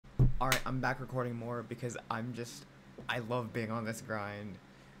Alright, I'm back recording more because I love being on this grind.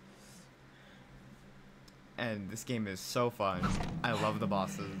 And this game is so fun. I love the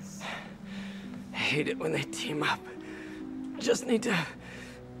bosses. I hate it when they team up. Just need to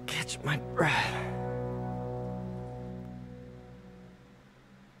catch my breath.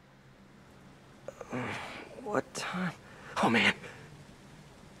 What time? Oh man.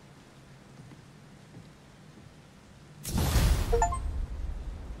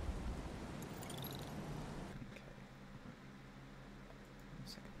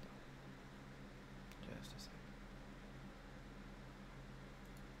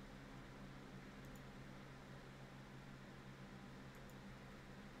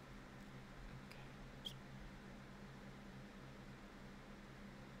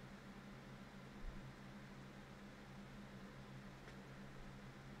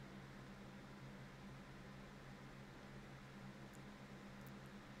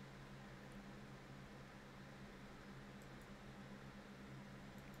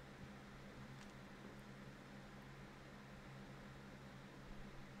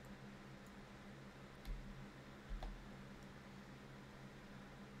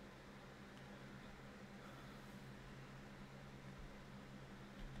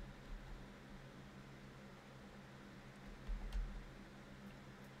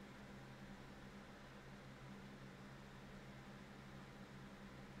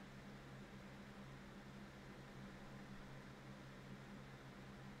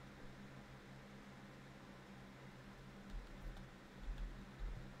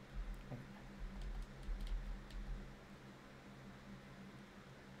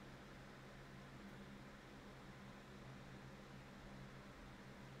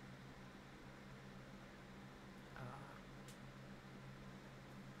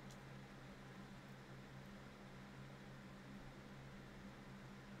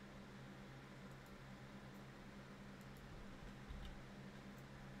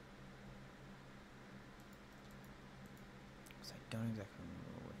 I don't exactly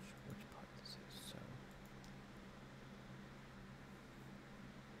remember which part this is, so...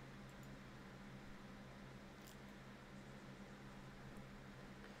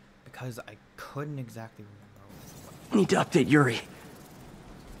 Because I couldn't exactly remember. Need to update Yuri.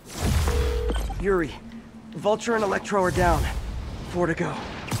 Yuri, Vulture and Electro are down. 4 to go.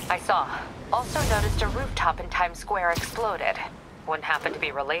 I saw. Also noticed a rooftop in Times Square exploded. Wouldn't happen to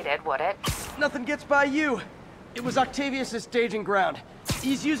be related, would it? Nothing gets by you. It was Octavius' staging ground.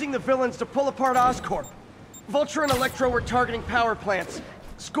 He's using the villains to pull apart Oscorp. Vulture and Electro were targeting power plants.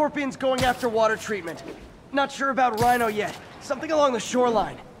 Scorpion's going after water treatment. Not sure about Rhino yet. Something along the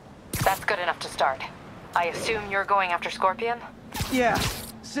shoreline. That's good enough to start. I assume you're going after Scorpion? Yeah.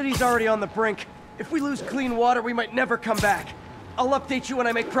 City's already on the brink. If we lose clean water, we might never come back. I'll update you when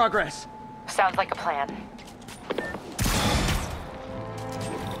I make progress. Sounds like a plan.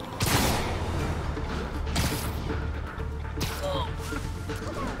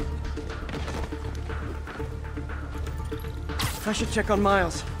 I should check on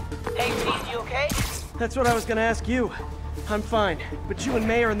Miles. Hey, Pete, you okay? That's what I was gonna ask you. I'm fine, but you and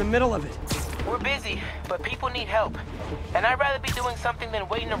May are in the middle of it. We're busy, but people need help. And I'd rather be doing something than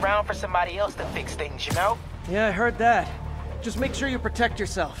waiting around for somebody else to fix things, you know? Yeah, I heard that. Just make sure you protect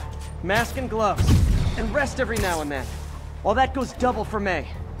yourself. Mask and gloves. And rest every now and then. All that goes double for May.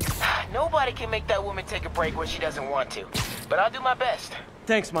 Nobody can make that woman take a break when she doesn't want to. But I'll do my best.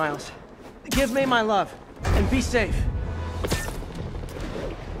 Thanks, Miles. Give May my love. And be safe.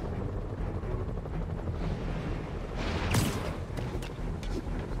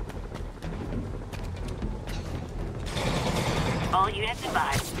 All units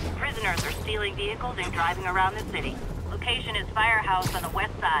advised. Prisoners are stealing vehicles and driving around the city. Location is Firehouse on the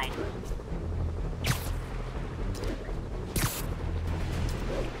west side.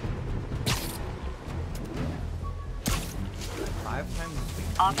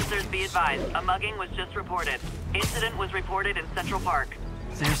 Officers be advised, a mugging was just reported. Incident was reported in Central Park.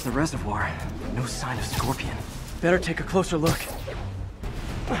 There's the reservoir. No sign of Scorpion. Better take a closer look.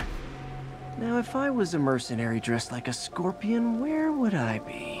 Now, if I was a mercenary dressed like a scorpion, where would I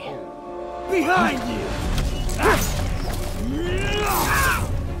be? Behind you!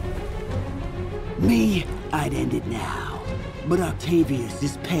 Me, I'd end it now. But Octavius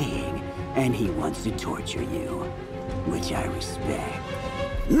is paying, and he wants to torture you. Which I respect.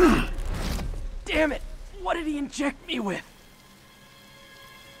 Damn it! What did he inject me with?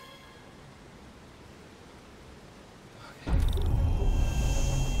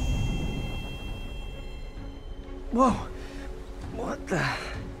 Whoa! What the...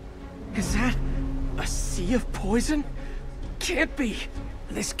 Is that... a sea of poison? Can't be!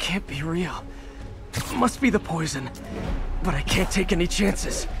 This can't be real. Must be the poison. But I can't take any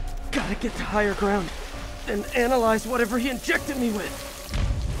chances. Gotta get to higher ground and analyze whatever he injected me with.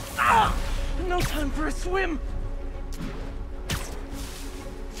 Ah! No time for a swim!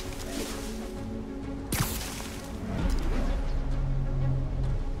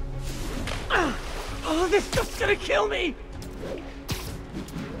 Ah! Oh, this stuff's gonna kill me!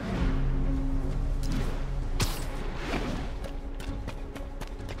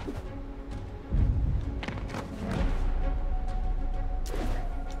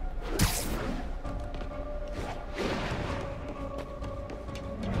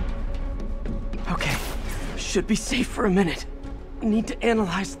 Should be safe for a minute. Need to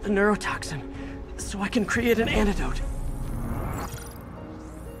analyze the neurotoxin, so I can create an antidote.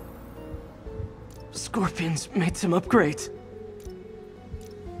 Scorpions made some upgrades.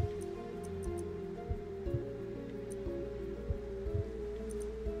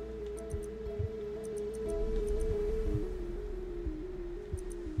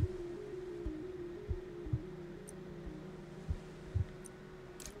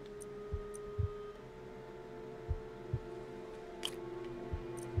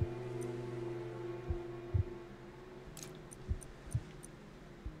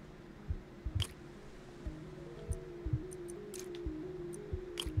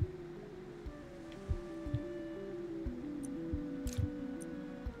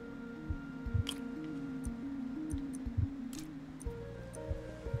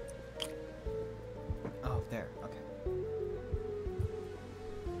 Oh, there. Okay.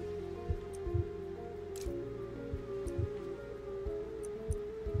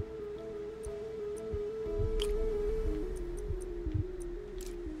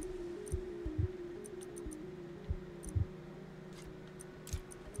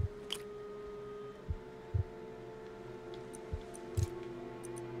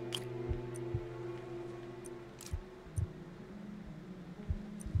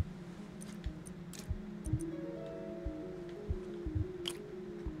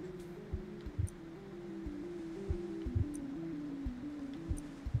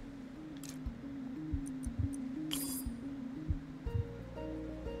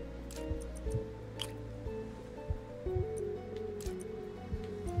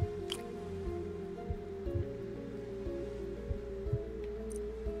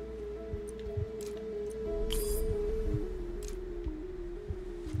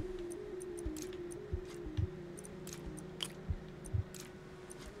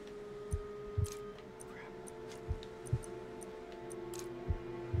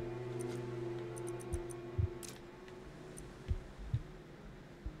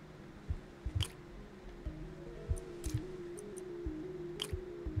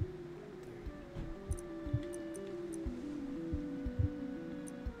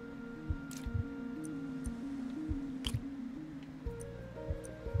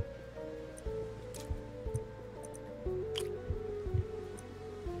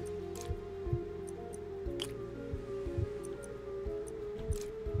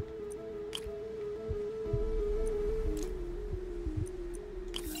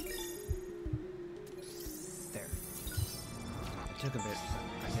 Took a bit.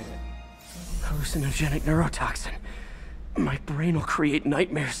 I did it. Hallucinogenic neurotoxin. My brain will create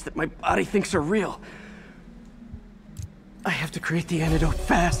nightmares that my body thinks are real. I have to create the antidote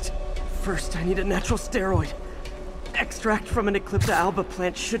fast. First, I need a natural steroid. Extract from an Eclipta alba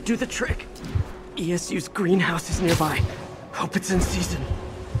plant should do the trick. ESU's greenhouse is nearby. Hope it's in season.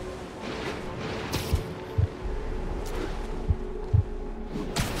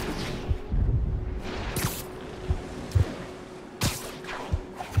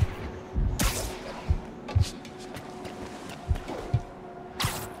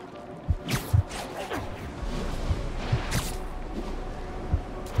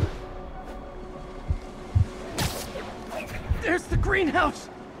 There's the greenhouse!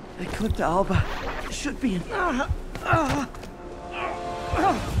 Eclipta alba should be in... Or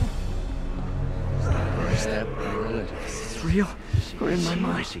is that religious? Is this real? Or in my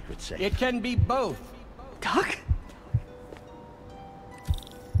mind? Secret safe. It can be both. Doc?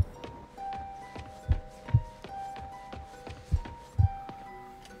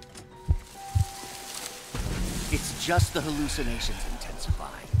 It's just the hallucinations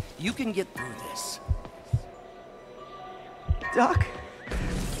intensified. You can get through this. Doc?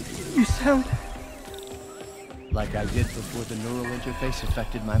 You sound... Like I did before the neural interface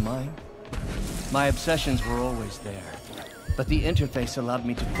affected my mind. My obsessions were always there, but the interface allowed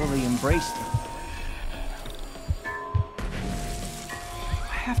me to fully embrace them.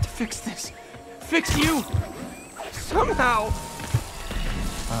 I have to fix this. Fix you! Somehow!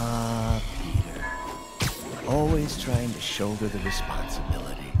 Peter. Always trying to shoulder the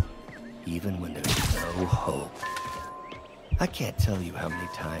responsibility, even when there's no hope. I can't tell you how many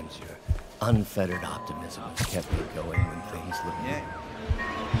times your unfettered optimism has kept me going when things look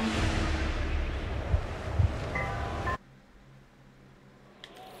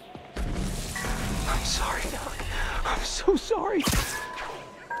I'm sorry, Doc. I'm so sorry.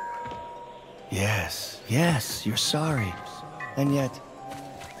 Yes, you're sorry. And yet,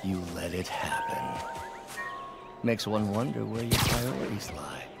 you let it happen. Makes one wonder where your priorities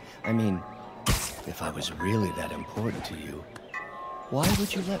lie. I mean, if I was really that important to you, why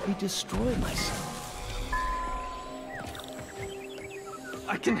would you let me destroy myself?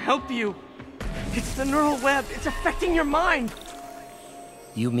 I can help you. It's the neural web. It's affecting your mind.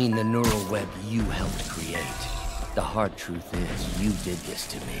 You mean the neural web you helped create? The hard truth is, you did this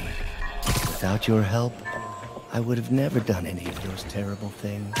to me. Without your help, I would have never done any of those terrible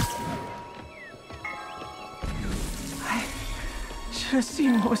things. I should have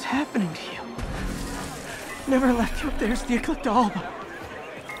seen what was happening to you. Never left you up there, the Ecliptalba.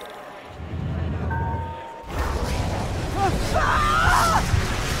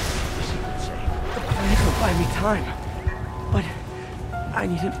 The plans will buy me time, but I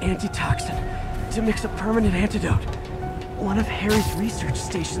need an antitoxin to mix a permanent antidote. One of Harry's research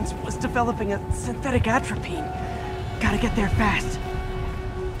stations was developing a synthetic atropine. Gotta get there fast.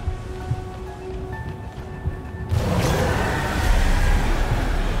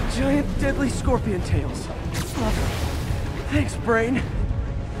 Giant deadly scorpion tails. Lovely. Thanks, Brain.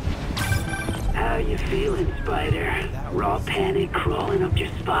 How you feeling, Spider? Raw panic crawling up your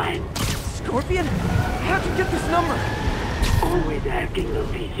spine? Scorpion? How'd you get this number? Always asking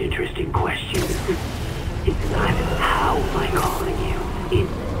those these interesting questions. It's not how am I calling you,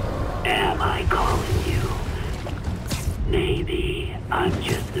 it's am I calling you? Maybe I'm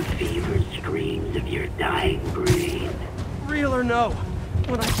just the fevered screams of your dying brain. Real or no,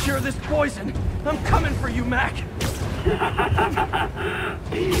 when I cure this poison, I'm coming for you, Mac.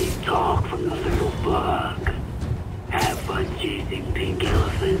 Big talk from the little bug. Have fun chasing pink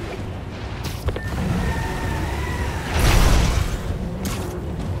elephants.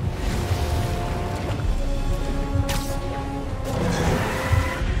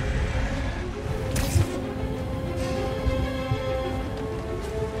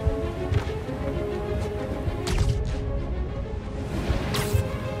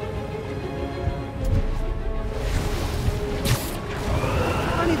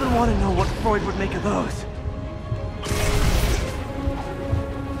 I want to know what Freud would make of those.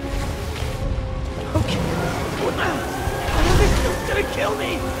 Okay. What the? I don't think it's gonna kill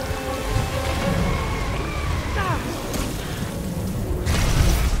me.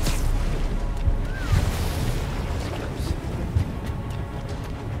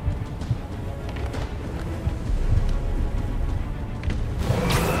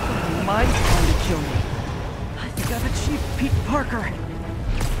 Mine's trying to kill me. I think I've achieved Pete Parker.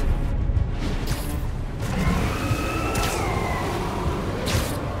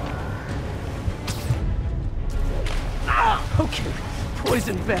 Okay,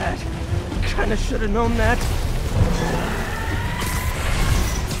 poison bad. Kinda should've known that.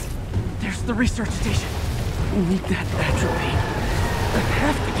 There's the research station. We need that atropine. I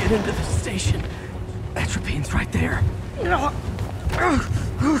have to get into the station. Atropine's right there.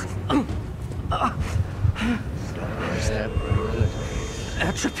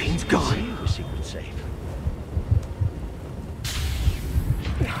 Atropine's gone. The secret safe.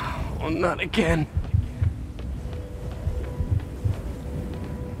 Oh, not again.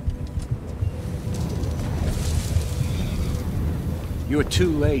 You're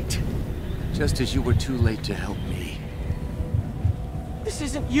too late. Just as you were too late to help me. This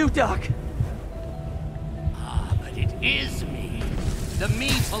isn't you, Doc. Ah, but it is me. The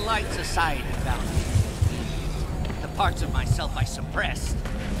me polite society found me. The parts of myself I suppressed.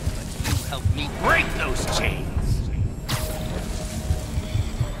 But you helped me break those chains.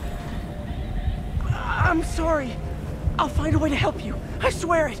 I'm sorry. I'll find a way to help you. I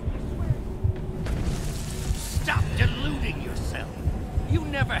swear it. Stop deluding yourself. You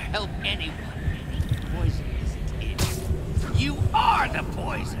never help anyone. Poison isn't it. You are the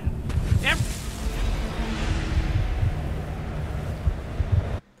poison.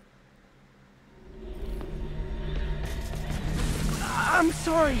 I'm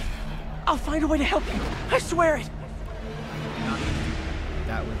sorry. I'll find a way to help you. I swear it.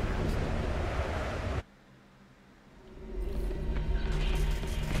 That would.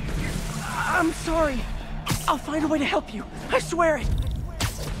 I'm sorry. I'll find a way to help you. I swear it.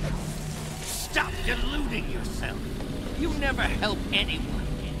 Stop deluding yourself. You never help anyone.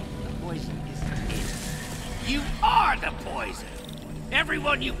 poison isn't it. You are the poison!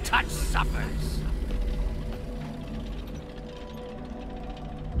 Everyone you touch suffers!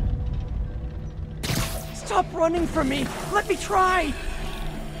 Stop running from me! Let me try!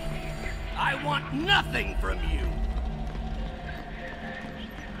 I want nothing from you!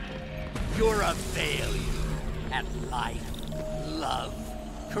 You're a failure at life, love,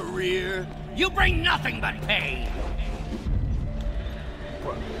 career. You bring nothing but pain!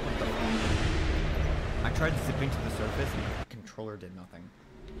 What the fuck? I tried zipping to the surface and the controller did nothing.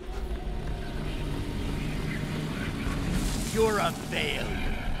 You're a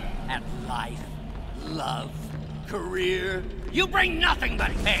failure at life, love, career. You bring nothing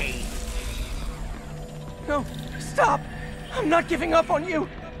but pain! No, stop! I'm not giving up on you!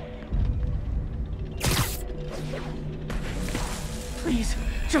 Please,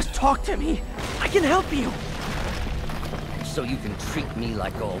 just talk to me. I can help you. So you can treat me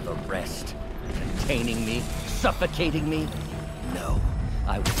like all the rest. Containing me, suffocating me? No,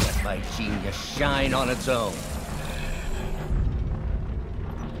 I will let my genius shine on its own.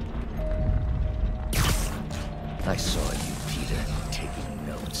 I saw you, Peter, taking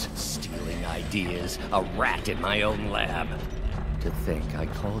notes, stealing ideas, a rat in my own lab. To think I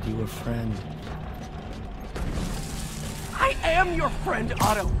called you a friend. I am your friend,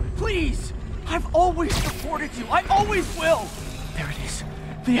 Otto. Please! I've always supported you. I always will! There it is.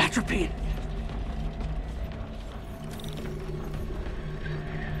 The atropine.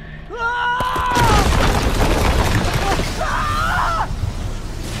 You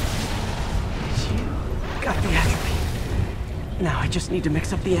got the atropine. Now I just need to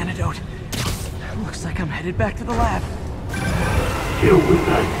mix up the antidote. Looks like I'm headed back to the lab. Still with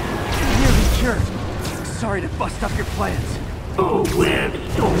us? Nearly cured. Sorry to bust up your plans. Oh, Webs,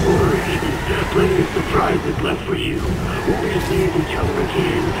 don't worry. Plenty of surprises left for you. We'll see each other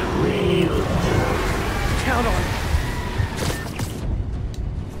again real soon. Count on it.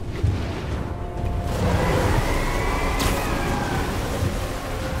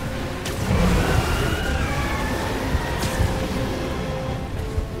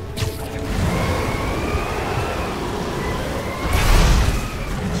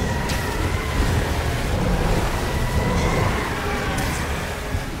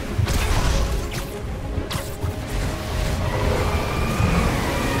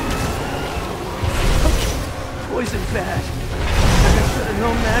 Poison bad. I should have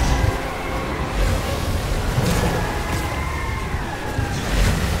known that.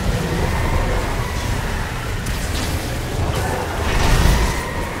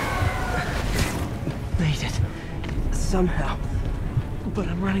 Made it. Somehow. But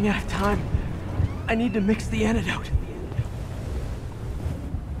I'm running out of time. I need to mix the antidote.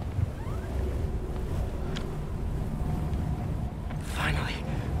 Finally,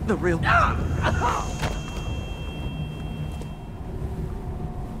 the real...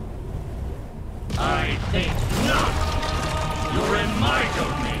 I think not! You're in my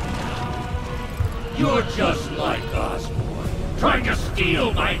domain! You're just like Osborn, trying to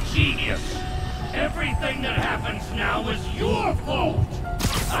steal my genius! Everything that happens now is your fault!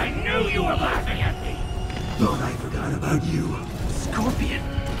 I knew you were laughing at me! Thought I forgot about you. Scorpion,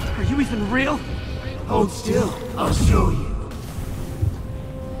 are you even real? Hold still, I'll show you.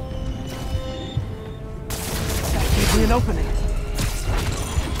 That gave me an opening.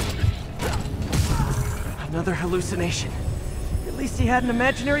 Another hallucination. At least he had an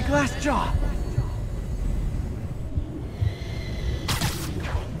imaginary glass jaw.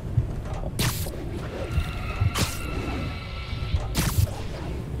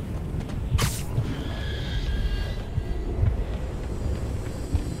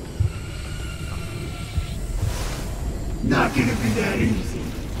 Not gonna be that easy.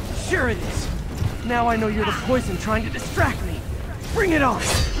 Sure it is. Now I know you're the poison trying to distract me. Bring it on!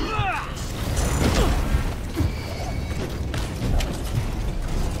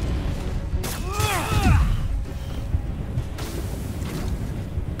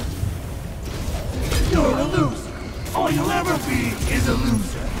 You're a loser. All you'll ever be is a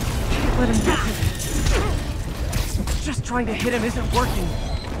loser. Can't let him get to me. Just trying to hit him isn't working.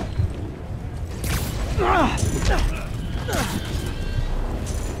 The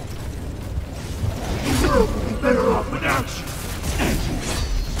world would be better off without you.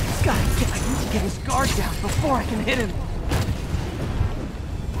 I need to get his guard down before I can hit him.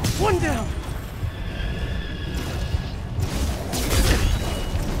 One down.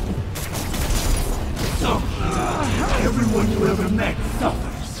 Everyone you ever met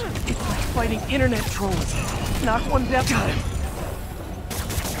suffers. It's like fighting internet trolls. Knock one down. Got him.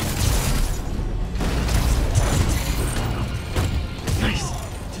 Nice.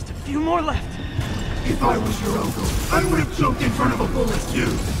 Just a few few more left. If I was your uncle, I would have choked in front of a bullet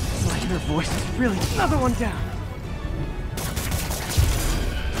too. My inner voice is really another one down.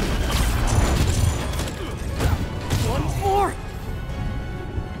 One more.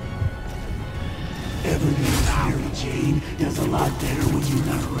 Ever notice Mary Jane does a lot better when you're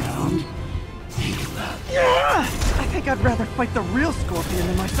not around? Think about it. Yeah! I think I'd rather fight the real Scorpion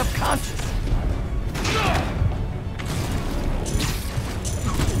than my subconscious.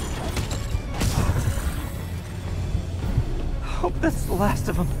 Hope that's the last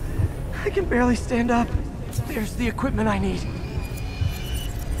of them. I can barely stand up. There's the equipment I need.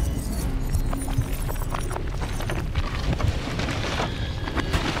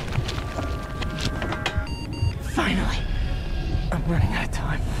 Finally! I'm running out of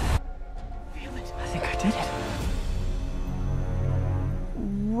time. Feel it. I think I did it.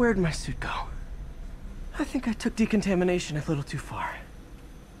 Where'd my suit go? I think I took decontamination a little too far.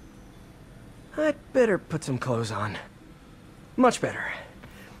 I'd better put some clothes on. Much better.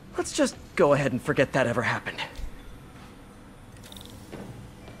 Let's just go ahead and forget that ever happened.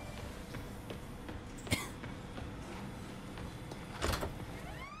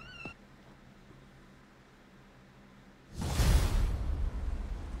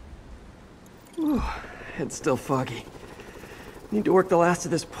 Ooh, head's still foggy. Need to work the last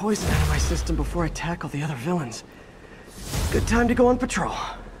of this poison out of my system before I tackle the other villains. Good time to go on patrol.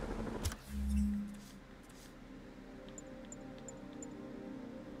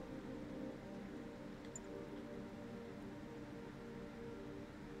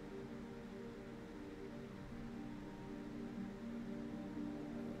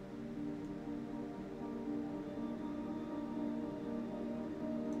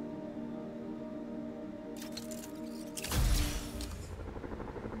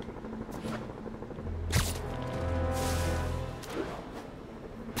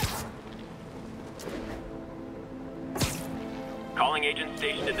 Calling agent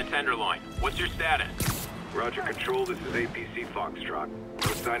stationed in the Tenderloin. What's your status? Roger, Control. This is APC Foxtrot.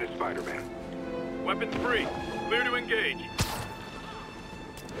 No sign of Spider-Man. Weapons free. Clear to engage.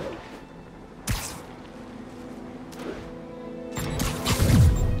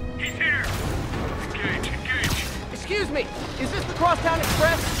 He's here! Engage! Excuse me, is this the Crosstown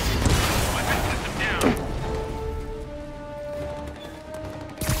Express? Weapons system down.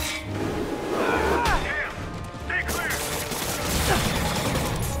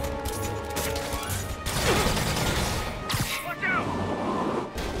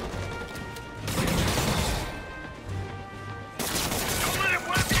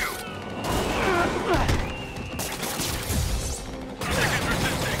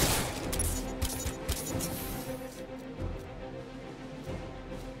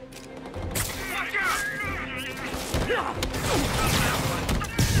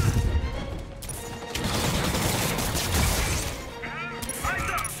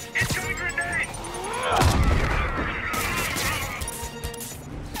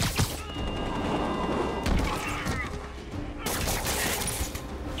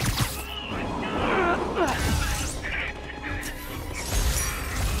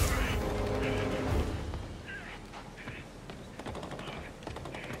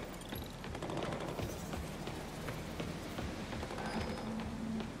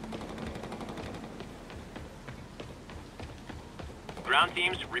 Ground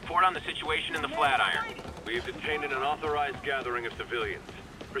teams, report on the situation in the Flatiron. We have detained an unauthorized gathering of civilians.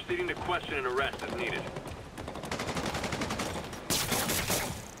 Proceeding to question and arrest as needed.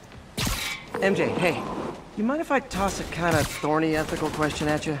 MJ, hey. You mind if I toss a kind of thorny ethical question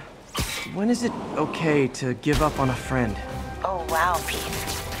at you? When is it okay to give up on a friend? Oh, wow, Pete.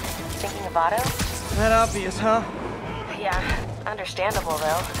 Thinking of Otto? That obvious, huh? Yeah, understandable,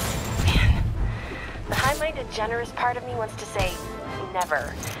 though. Man, the high-minded, generous part of me wants to say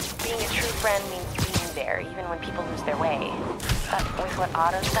never. Being a true friend means being there, even when people lose their way. But with what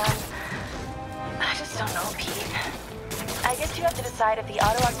Otto's done, I just don't know, Pete. I guess you have to decide if the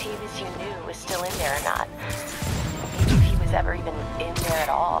Otto Octavius you knew is still in there or not. Maybe if he was ever even in there at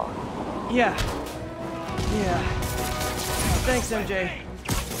all. Yeah. Thanks, MJ.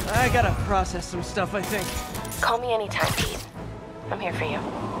 I gotta process some stuff, I think. Call me anytime, Pete. I'm here for you.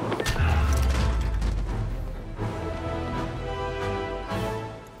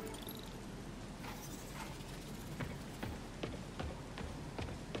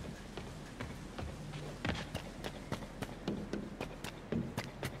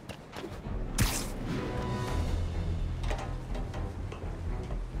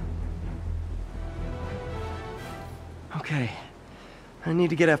 Okay. I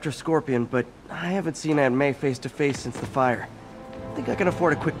need to get after Scorpion, but I haven't seen Aunt May face to face since the fire. I think I can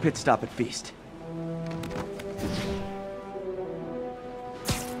afford a quick pit stop at Feast.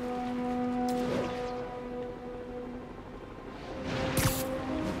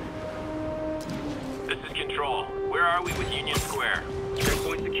 This is Control. Where are we with Union Square?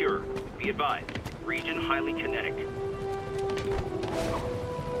 Checkpoint secure. Be advised. Region highly kinetic.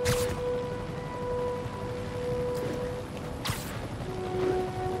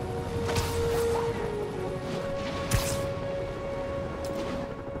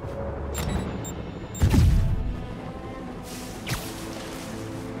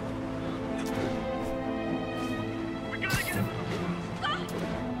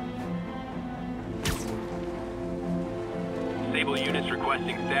 Sable units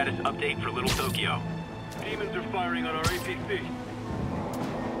requesting status update for Little Tokyo. Demons are firing on our APC.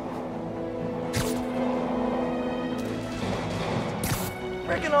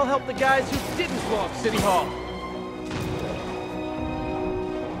 Reckon I'll help the guys who didn't blow up City Hall.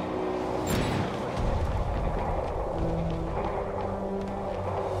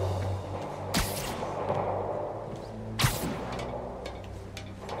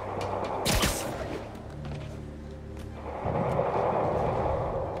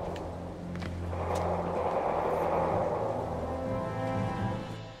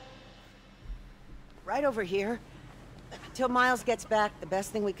 Right over here. Till Miles gets back, the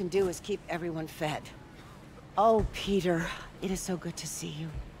best thing we can do is keep everyone fed. Oh, Peter, it is so good to see you.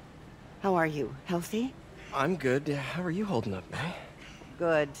 How are you? Healthy? I'm good. How are you holding up, May?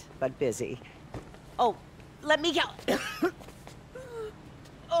 Good, but busy. Oh, let me go.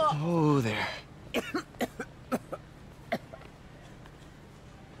 Oh, there.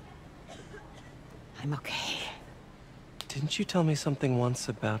 I'm okay. Didn't you tell me something once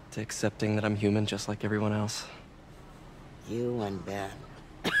about accepting that I'm human just like everyone else? You and Ben.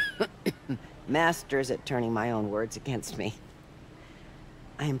 Masters at turning my own words against me.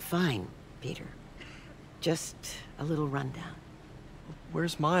 I am fine, Peter. Just a little rundown.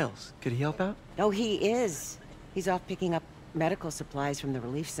 Where's Miles? Could he help out? Oh, he is. He's off picking up medical supplies from the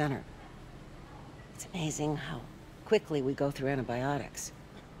relief center. It's amazing how quickly we go through antibiotics.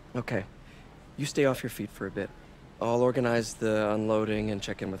 Okay. You stay off your feet for a bit. I'll organize the unloading and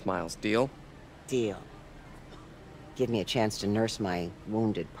check in with Miles. Deal? Deal. Give me a chance to nurse my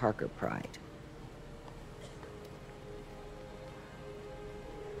wounded Parker pride.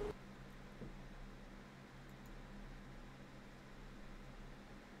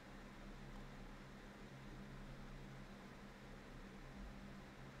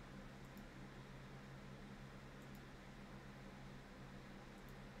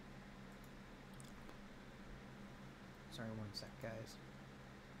 Sorry, one sec, guys.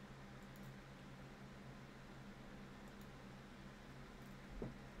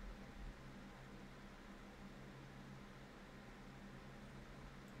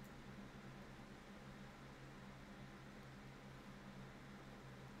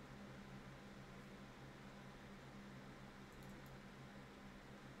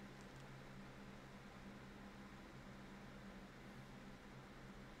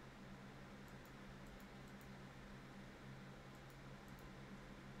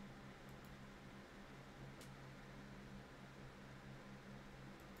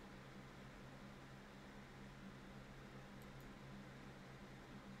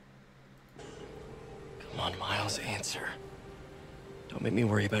 Come on, Miles, answer. Don't make me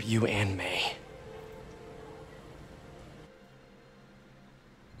worry about you and May.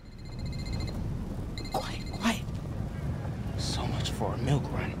 Quiet, quiet. So much for a milk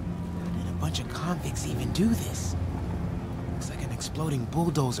run. How did a bunch of convicts even do this? Looks like an exploding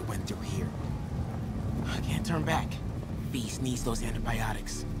bulldozer went through here. I can't turn back. Beast needs those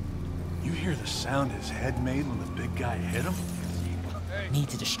antibiotics. You hear the sound his head made when the big guy hit him? Need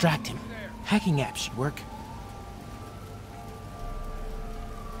to distract him. Hacking apps should work.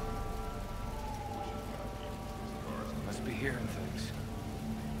 Must be hearing things.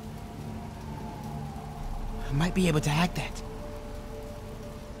 I might be able to hack that.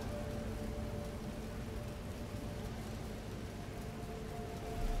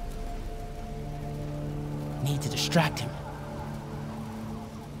 Need to distract him.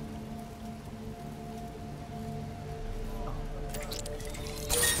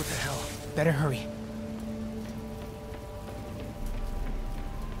 What the hell? Better hurry.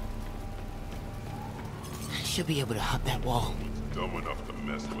 Should be able to hop that wall. Dumb enough to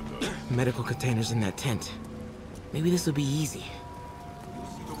mess with us. Medical containers in that tent. Maybe this will be easy.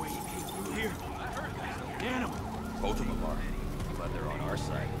 Both of them are. Glad they're on our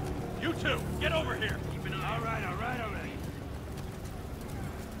side. You two, get over here. Keep an eye. All right, already.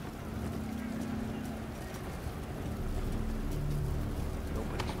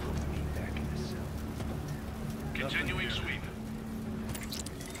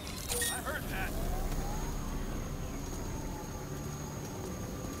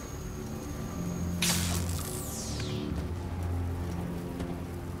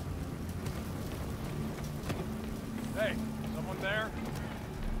 Hey, someone there?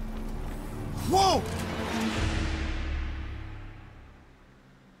 Whoa!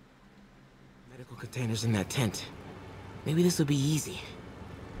 Medical containers in that tent. Maybe this will be easy.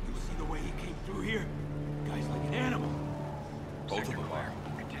 You see the way he came through here? Guy's like an animal. Both of them are.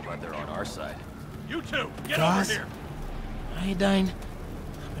 Glad they're on our side. You two, get Boss, over here! iodine,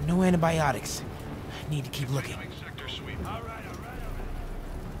 but no antibiotics. I need to keep looking.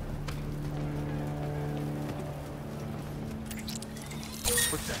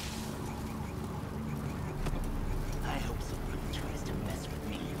 What's that? I hope someone tries to mess with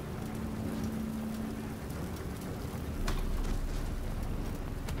me.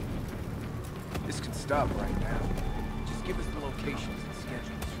 This could stop right now. Just give us the locations and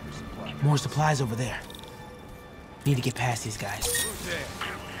schedules for supply. More supplies over there. Need to get past these guys. Who's there?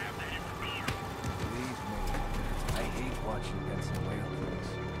 Believe me, I hate watching you get in the way of things.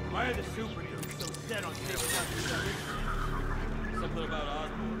 Why are the super dudes so set on taking out the service? Something about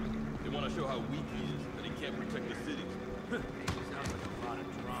Osborn. They want to show how weak he is, that he can't protect the city. Sounds like a lot of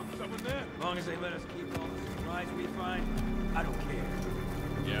drama. Someone there? As long as they let us keep all the supplies we find, I don't care.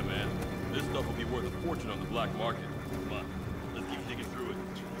 Yeah, man. This stuff will be worth a fortune on the black market. Come on, let's keep digging through it.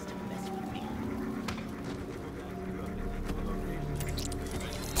 Tries to mess with me.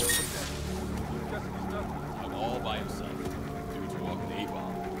 Out all by himself. Dude's walking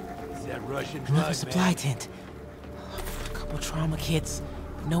A-bomb. Is that Russian Another blood, supply man? tent. A couple trauma kits.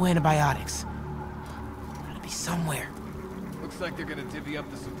 No antibiotics. Gotta be somewhere. Looks like they're gonna divvy up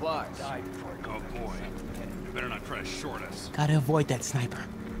the supplies. Oh boy. You better not try to short us. Gotta avoid that sniper.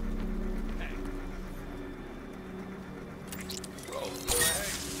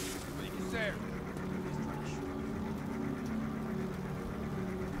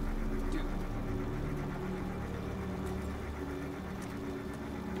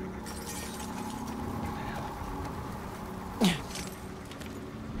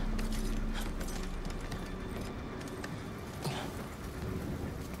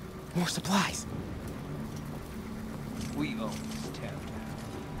 More supplies. We own this town.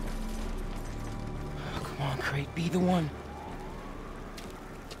 Oh, come on, Crate, be the one.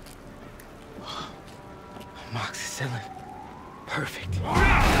 Amoxicillin. Perfect.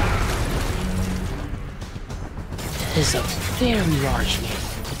 That is a very large man.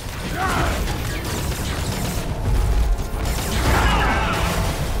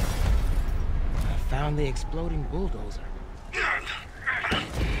 I found the exploding bulldozer.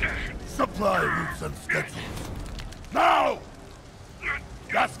 Supply routes and schedules. Now!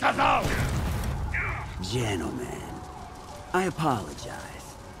 Я сказал! Gentlemen, I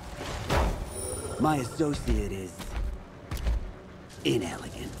apologize. My associate is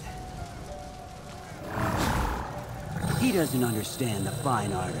inelegant. He doesn't understand the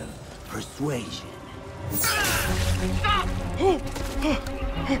fine art of persuasion.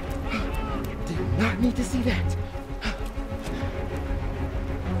 Did not need to see that.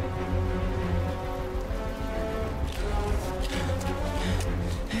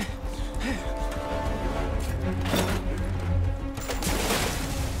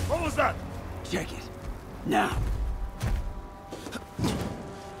 What was that? Check it. Now.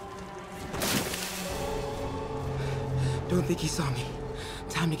 Don't think he saw me.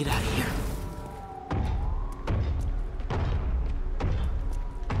 Time to get out of here.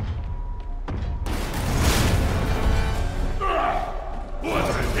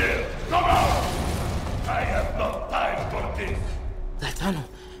 What's in here? Come out! I have no time for this. That tunnel.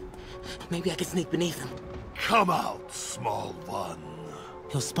 Maybe I can sneak beneath him. Come out, small one.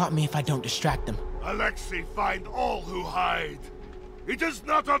 He'll spot me if I don't distract him. Alexei, find all who hide. It is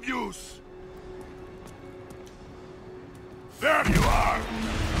not of use. There you are!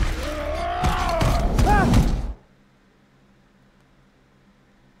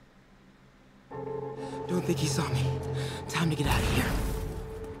 Don't think he saw me. Time to get out of here.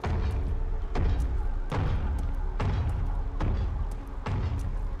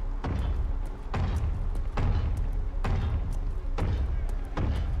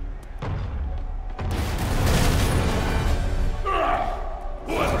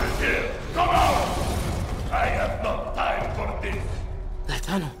 Whoever is here, come out! I have no time for this. That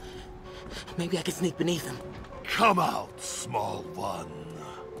tunnel. Maybe I can sneak beneath him. Come out, small one.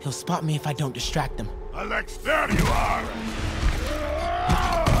 He'll spot me if I don't distract him. Alex, there you are!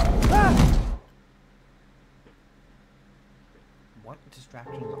 What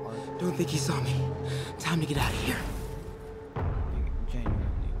distractions are... Don't think he saw me. Time to get out of here.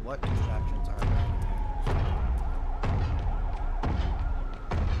 Genuinely, what distractions are there?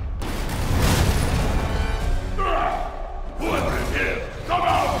 Whoever is here, come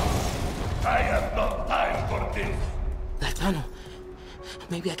out! I have no time for this. tunnel.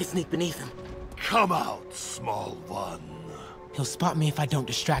 Maybe I can sneak beneath him. Come out, small one. He'll spot me if I don't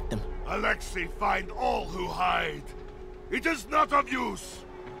distract him. Alexei, find all who hide. It is not of use.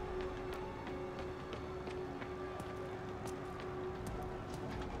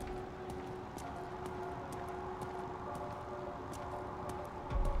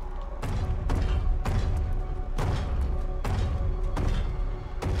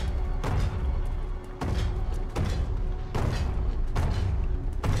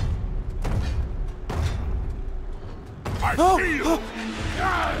 I see you!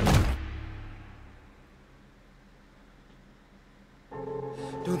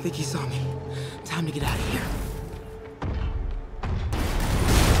 Don't think he saw me. Time to get out of here.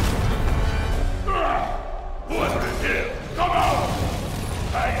 Whoever is here, come out!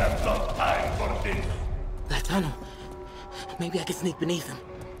 I have no time for this. That tunnel. Maybe I can sneak beneath him.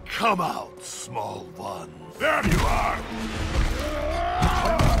 Come out, small one. There you are!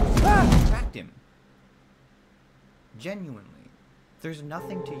 Tracked him. Genuinely. There's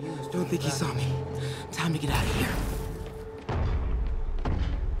nothing to use. Don't think he saw me. Time to get out of here.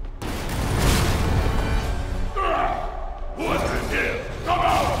 Whoever is here, come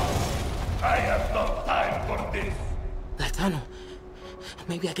out! I have no time for this. That tunnel.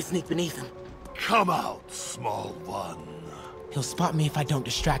 Maybe I can sneak beneath him. Come out, small one. He'll spot me if I don't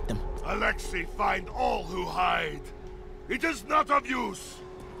distract him. Alexei, find all who hide. It is not of use.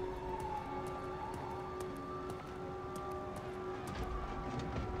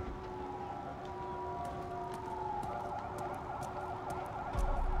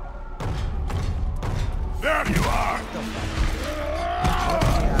 There you are!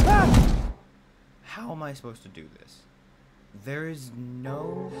 How am I supposed to do this? There is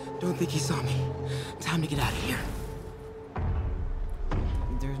no... Don't think he saw me. Time to get out of here.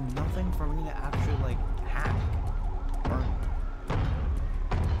 There's nothing for me to actually, like, hack. Or...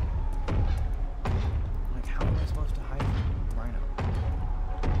 Like, how am I supposed to hide from Rhino?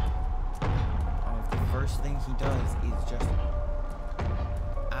 Oh, if the first thing he does is just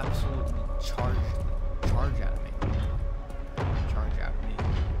absolutely charge at me. Charge at me.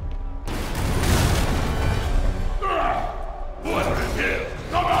 Whoever is here,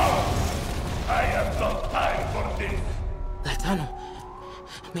 come out! I have no time for this. That tunnel.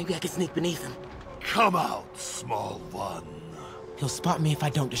 Maybe I can sneak beneath him. Come out, small one. He'll spot me if I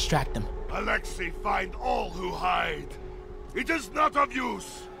don't distract him. Alexei, find all who hide. It is not of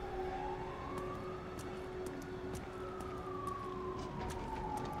use.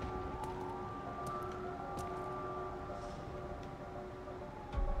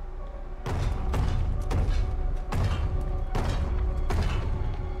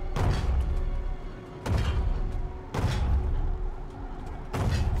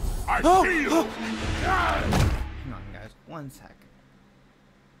 I see you! Hang on, guys. 1 sec.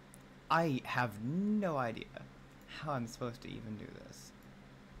 I have no idea how I'm supposed to even do this.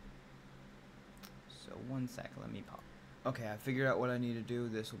 So 1 sec, let me pop. Okay, I figured out what I need to do.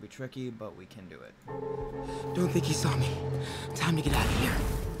 This will be tricky, but we can do it. Don't think he saw me. Time to get out of here.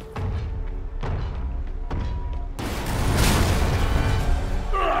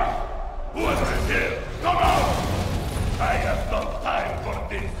 Whoever is here, come out! I have no time for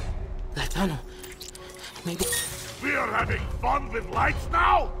this. That tunnel. Maybe... We are having fun with lights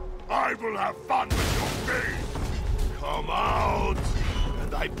now? I will have fun with your face. Come out,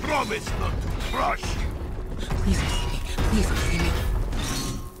 and I promise not to crush you. Please don't see me. Please don't see me.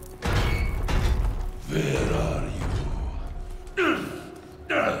 Where are you?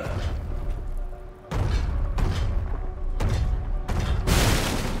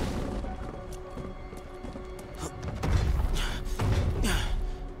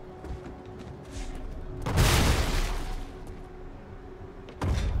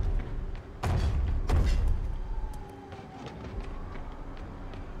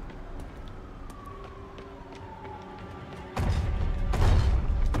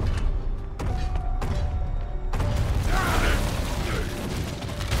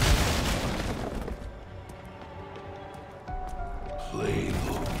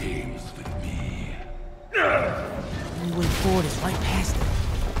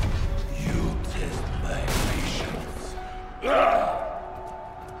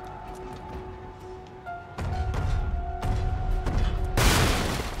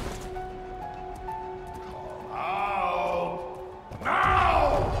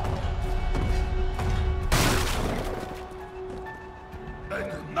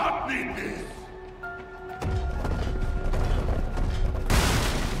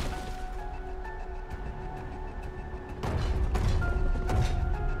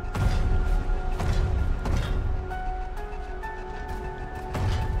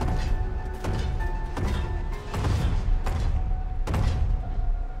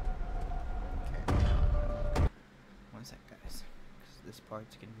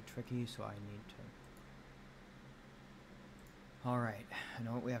 part's gonna be tricky, so I need to... Alright, I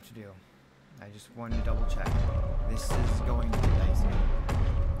know what we have to do. I just wanted to double check. This is going to be dicey.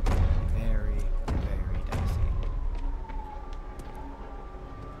 Very, very dicey.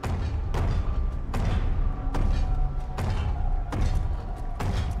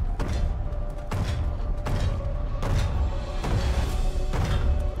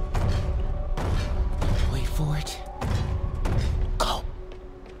 Wait for it. Go!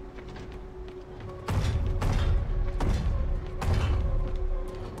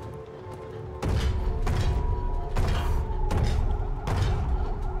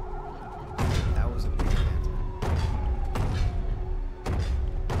 That was a big event.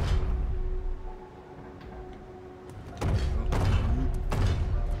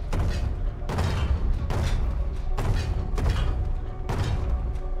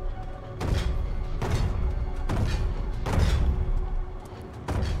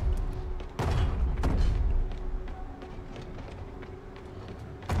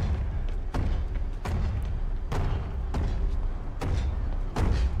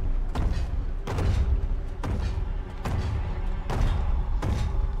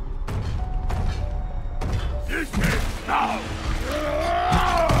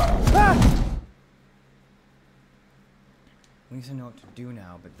 At least I know what to do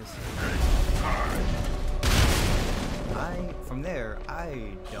now, but this is... From there,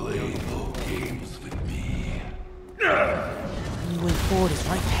 I don't know. Games with me. You went forward is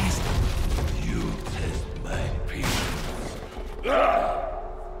right past it. You test my patience.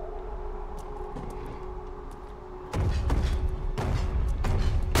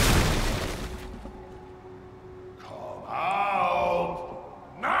 Come out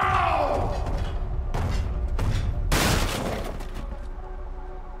now!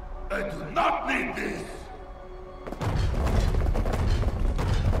 I do not need this.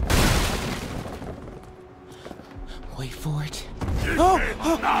 Wait for it.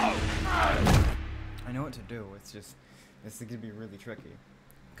 I know what to do, it's just... This is gonna be really tricky.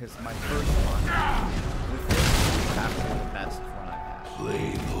 Because my first one with this is actually the best one I've had.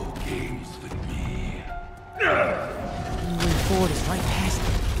 Play no games with me. You went forward is right past it.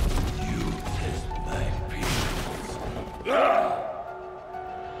 You test my patience.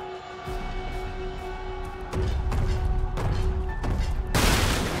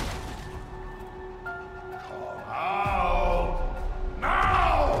 Come out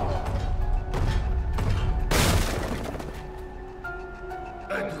now!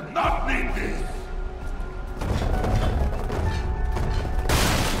 I do not need this.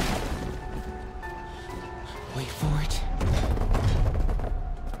 Wait for it.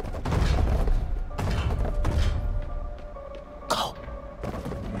 Go!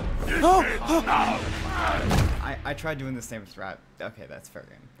 I tried doing the same strat. Okay, that's fair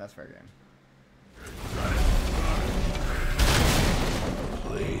game. That's fair game.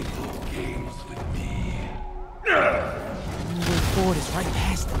 Play no games with me. You went forward is right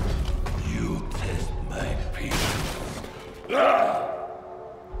past it. You test my patience.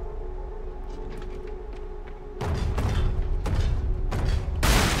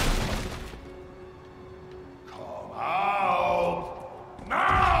 Come out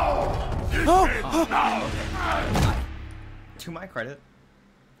now! To my credit,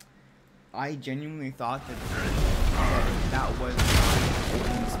 I genuinely thought that was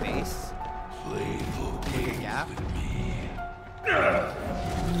open space. With a gap. You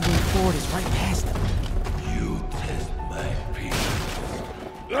went forward is right past it. You test my patience.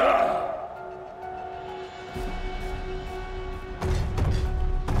 Come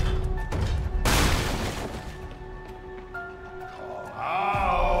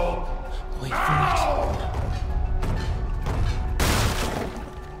out! Wait for it.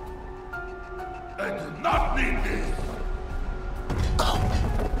 I do not need this. Go!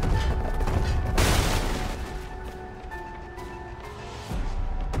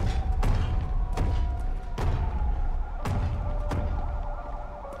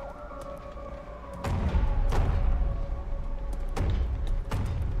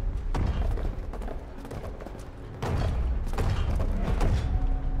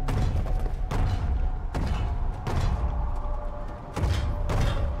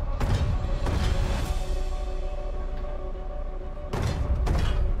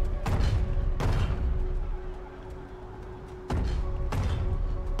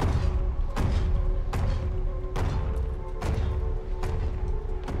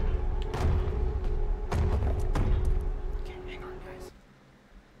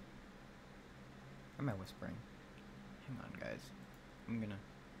 Am I whispering? Hang on, guys. I'm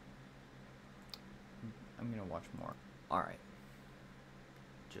gonna watch more. All right.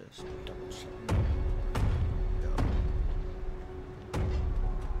 Just double check. Go.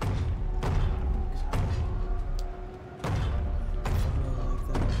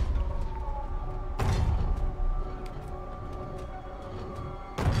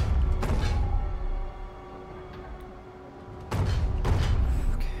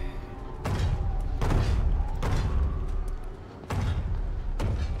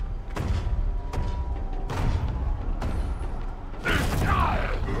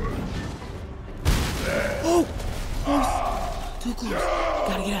 Too close.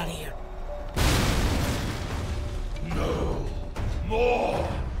 Gotta get out of here. No more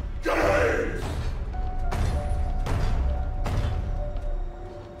games!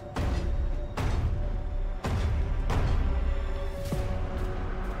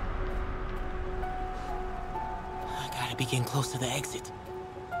 I gotta be getting close to the exit.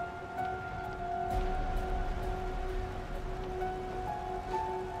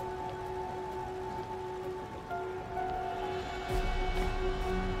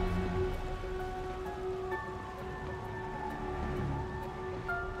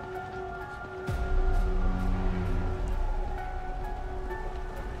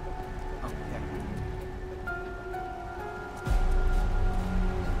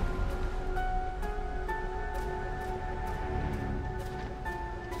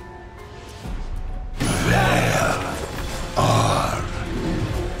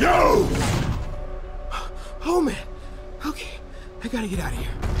 Oh man. Okay, I gotta get out of here.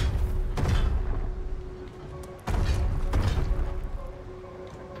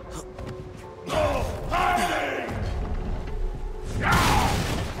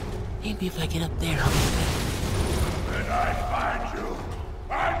 Maybe if I get up there, I'll be safe. When I find you,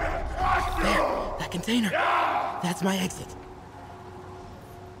 I will crush you! There, that container. That's my exit.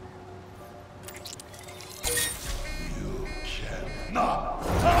 You cannot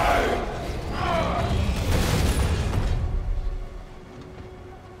hide!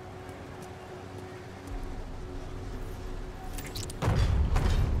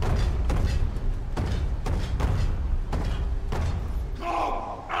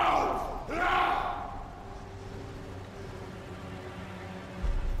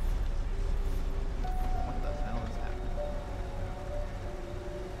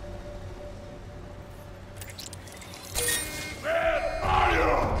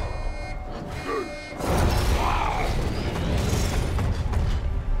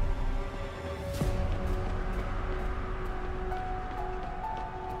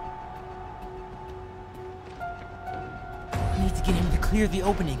 I need to get him to clear the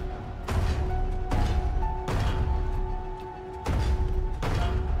opening.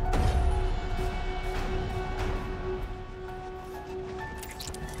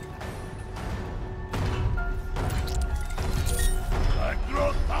 I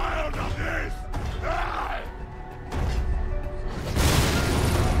grow tired of this!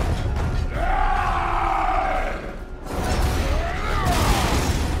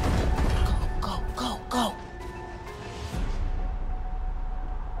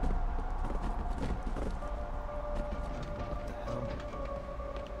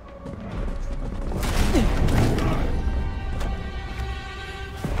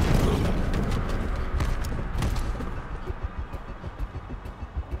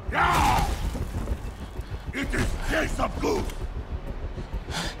 Go! It is case of goose!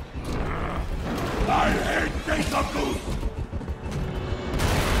 I hate case of goose!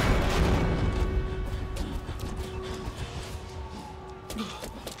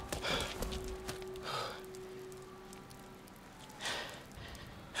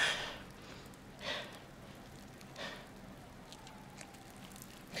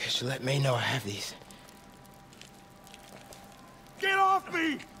 Guess you let May know I have these. Get off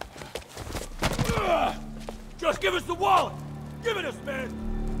me! Just give us the wallet! Give it us, man!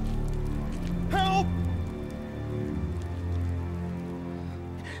 Help!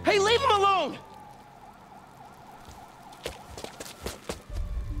 Hey, leave him alone!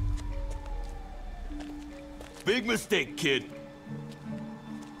 Big mistake, kid.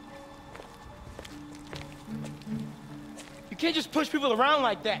 You can't just push people around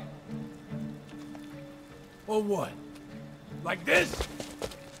like that. Or what? Like this?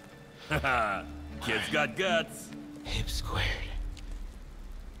 Haha, kid's got guts. Hip squared.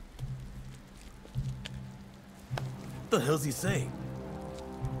 What the hell's he saying?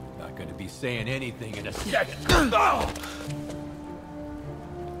 Not gonna be saying anything in a second. Oh!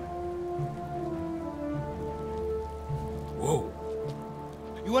 Whoa.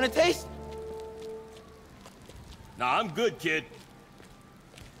 You want a taste? Nah, I'm good, kid.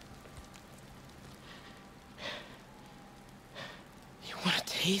 You want to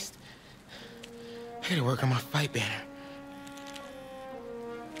taste? I gotta work on my fight banner.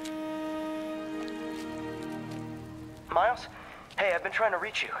 Miles? Hey, I've been trying to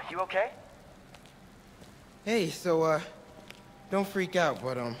reach you. You okay? Hey, so, don't freak out,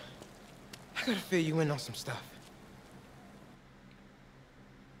 but, I gotta fill you in on some stuff.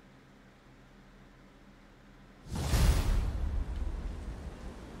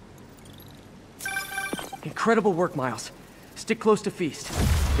 Incredible work, Miles. Stick close to Feast.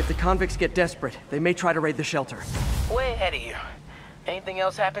 If the convicts get desperate, they may try to raid the shelter. Way ahead of you. Anything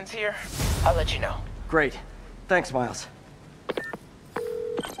else happens here, I'll let you know. Great. Thanks, Miles.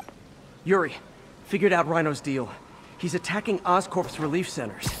 Yuri, figured out Rhino's deal. He's attacking Oscorp's relief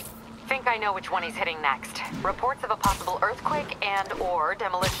centers. Think I know which one he's hitting next. Reports of a possible earthquake and/or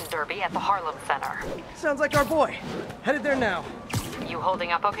demolition derby at the Harlem Center. Sounds like our boy. Headed there now. You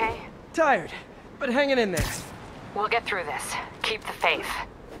holding up okay? Tired, but hanging in there. We'll get through this. Keep the faith.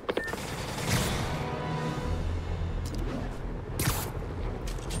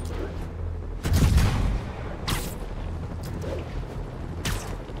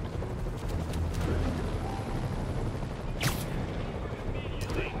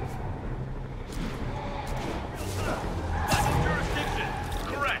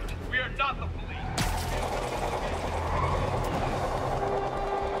 Correct. We are not the police.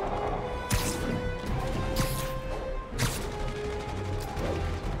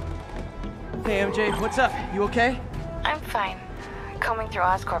 Hey, MJ, what's up? You okay? I'm fine. Combing through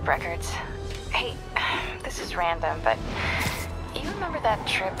Oscorp records. Hey, this is random, but you remember that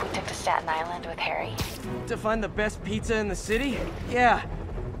trip we took to Staten Island with Harry? To find the best pizza in the city? Yeah.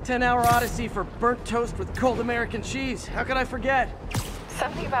 10-hour odyssey for burnt toast with cold American cheese. How could I forget?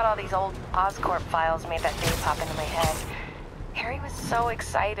 Something about all these old Oscorp files made that day pop into my head. Harry was so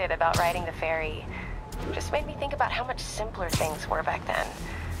excited about riding the ferry. Just made me think about how much simpler things were back then.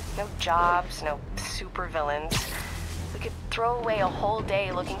 No jobs, no supervillains. We could throw away a whole day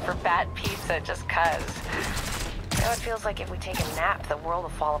looking for bad pizza just 'cause. Now it feels like if we take a nap, the world will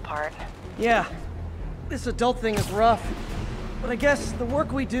fall apart. Yeah. This adult thing is rough. But I guess the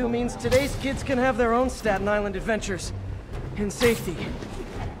work we do means today's kids can have their own Staten Island adventures. In safety.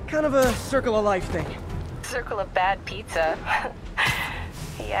 Kind of a circle of life thing. Circle of bad pizza.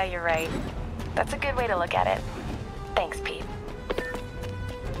 Yeah, you're right. That's a good way to look at it. Thanks, Pete.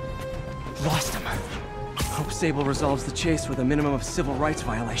 Lost him. Hope Sable resolves the chase with a minimum of civil rights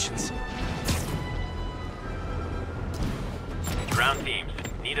violations. Ground teams,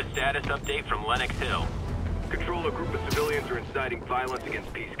 need a status update from Lenox Hill. Control, a group of civilians are inciting violence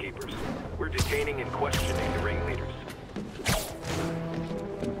against peacekeepers. We're detaining and questioning the ringleaders.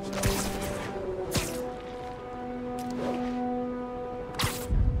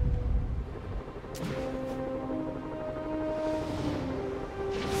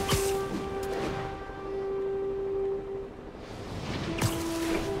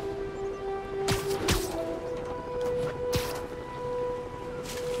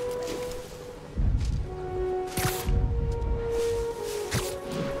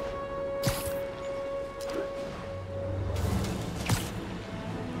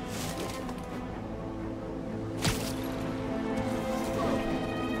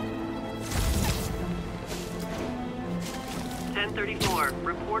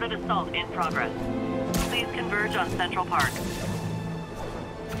 Reported assault in progress. Please converge on Central Park.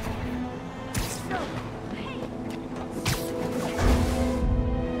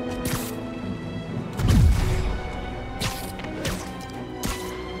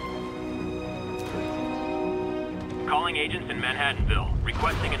 Calling agents in Manhattanville,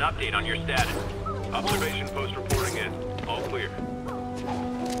 requesting an update on your status. Observation post reporting in. All clear.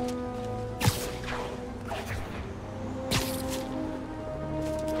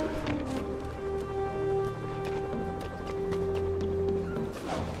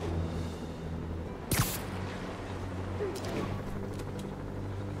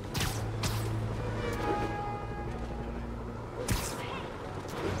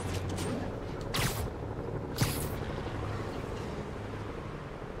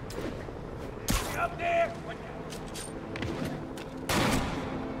 Up there!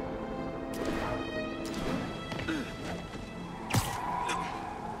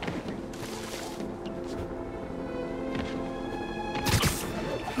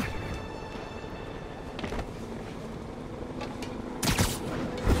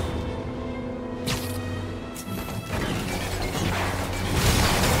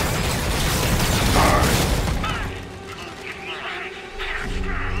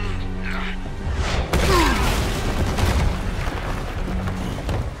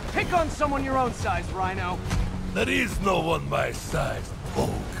 Someone your own size, Rhino. There is no one my size.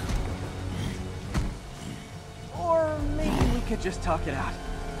 Hulk. Or maybe we could just talk it out.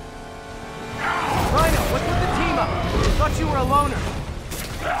 Rhino, what's with the team up? Thought you were a loner.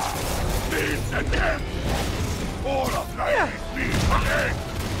 Means and ends. All of life means and ends.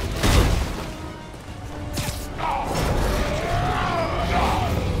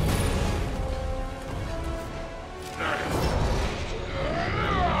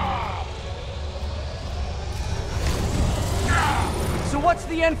 So what's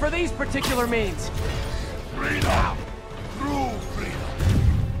the end for these particular means? Freedom! True freedom!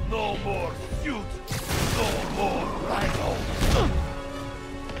 No more suit! No more Rhino!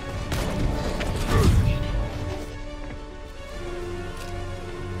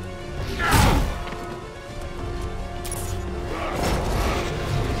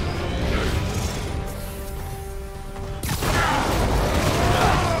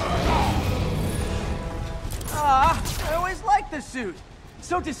 I always liked this suit.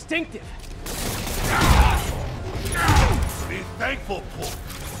 So distinctive. Be thankful, Paul.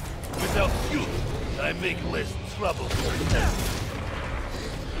 Without you, I make less trouble for them.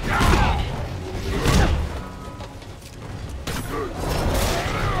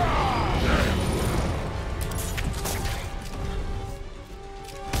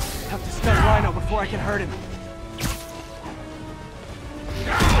 Have to stun Rhino before I can hurt him.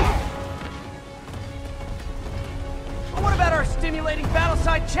 What about our stimulating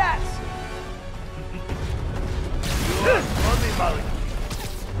battleside chats? You are funny, Malik.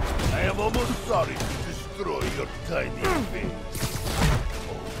 I am almost sorry to destroy your tiny face.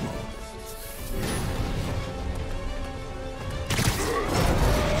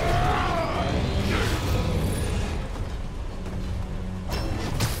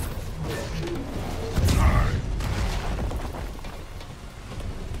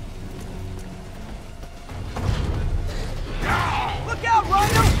 Look out,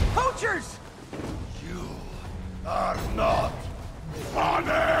 Rhino! Poachers! You are not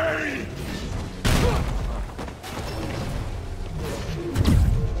funny!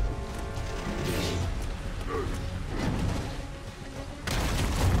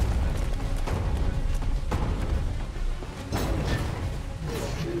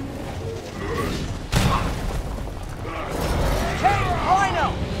 Hey, Rhino!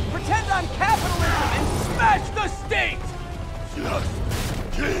 Pretend I'm capitalism and smash the state! Just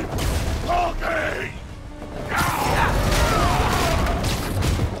keep talking!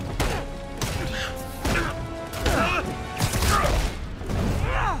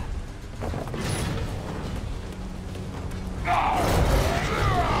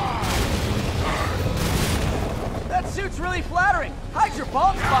 That suit's really flattering. Hides your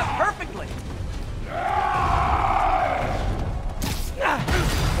bald spot perfectly.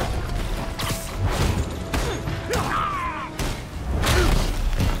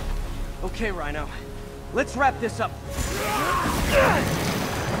 Okay, Rhino. Let's wrap this up.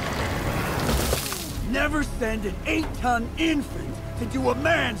 Never send an 8-ton infant to do a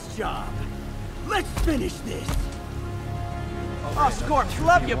man's job. Let's finish this. Oh, Scorp,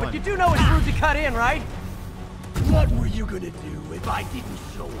 love you, but you do know it's rude to cut in, right? What were you gonna do if I didn't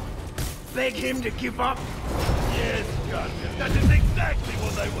show up? Beg him to give up? Yes, Captain, that is exactly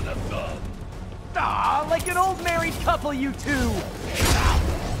what I would have done. Ah, like an old married couple, you two.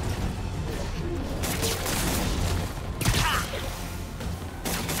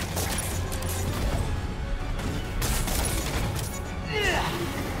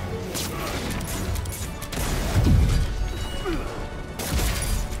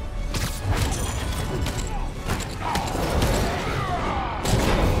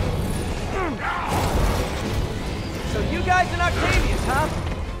 So you guys in Octavius, huh?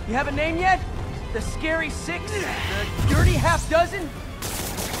 You have a name yet? The Scary Six? The Dirty Half Dozen?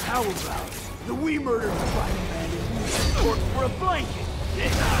 How about the we murdered Spider-Man and used the corpse for a blanket?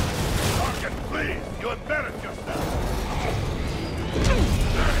 Target, please! You embarrassed yourself!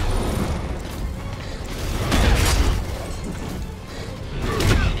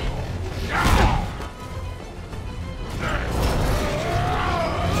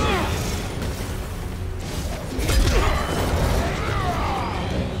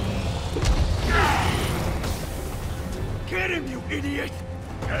 Get him, you idiot!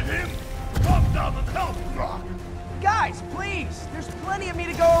 Get him? Drop down and help, Rock! Guys, please! There's plenty of me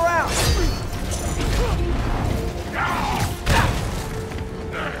to go around!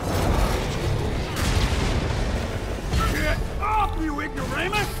 Get up, you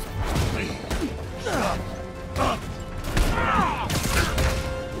ignoramus!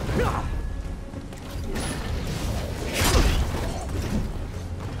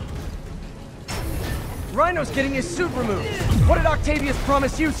 Rhino Reno's getting his suit removed. What did Octavius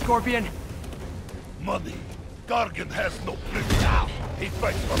promise you, Scorpion? Money. Gargan has no privilege now. He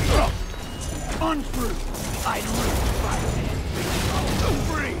fights for trust. Untrue. I live Spider-Man.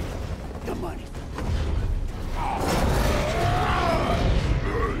 Free. The money.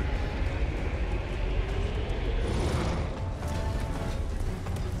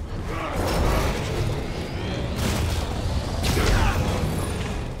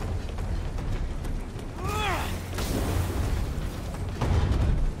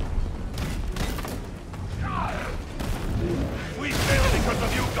 We failed because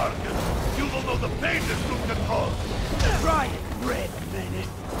of you, Gargan. You will know the pain this suit can cause. Try it, Red Menace.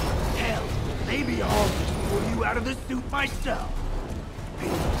 Hell, maybe I'll just pull you out of the suit myself.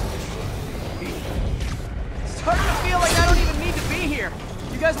 It's starting to feel like I don't even need to be here.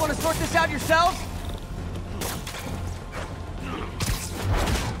 You guys want to sort this out yourselves?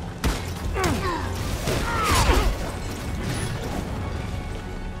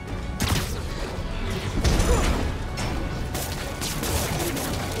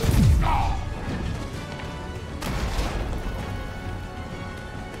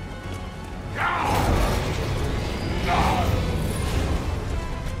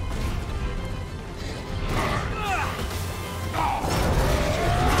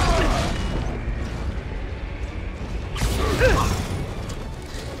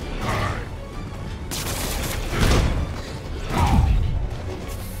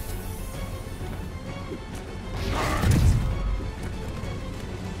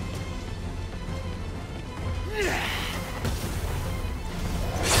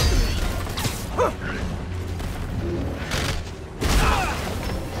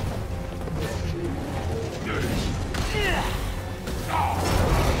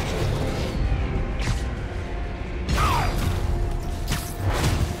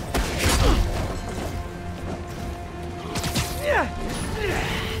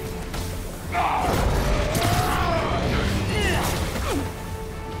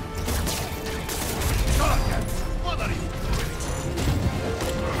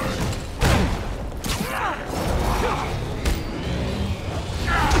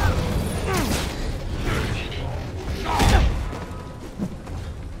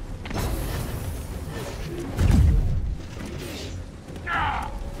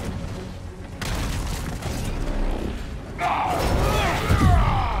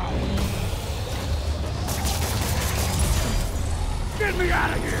 Get me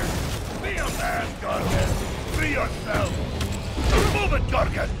out of here! Be a man, Gargan! Free yourself! Move it,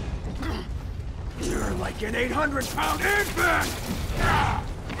 Gargan! You're like an 800-pound infant!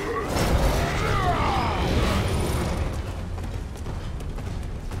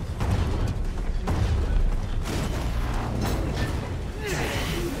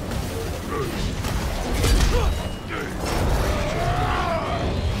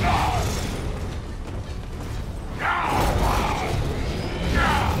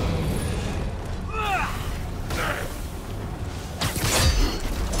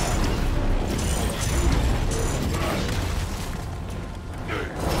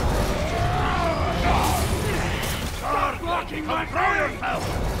 Control yourself!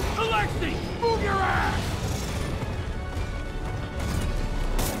 Alexei, move your ass!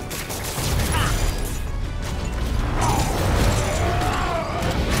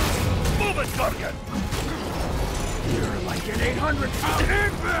 Move it, Gargan! You're like an 800-pound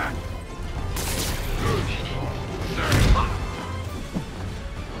infant!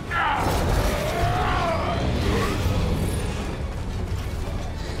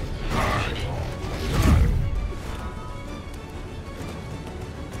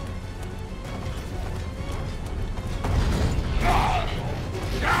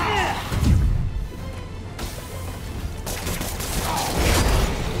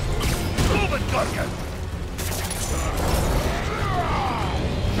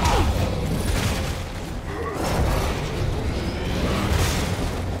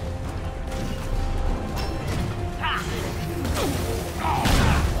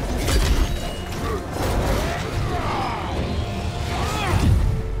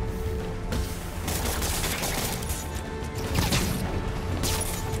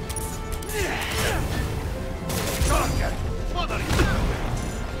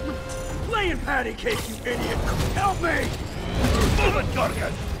 Playing patty cake, you idiot! Help me! Move it,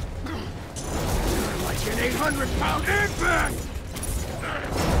 Gargan! You're like an 800-pound infant!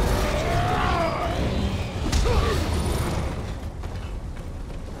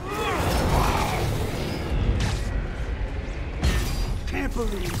 Can't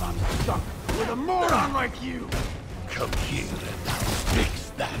believe I'm stuck with a moron like you! Come here and I'll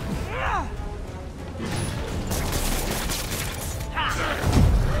fix that!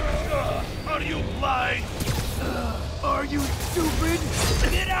 Are you blind? Are you stupid?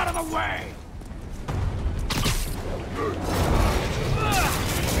 Get out of the way!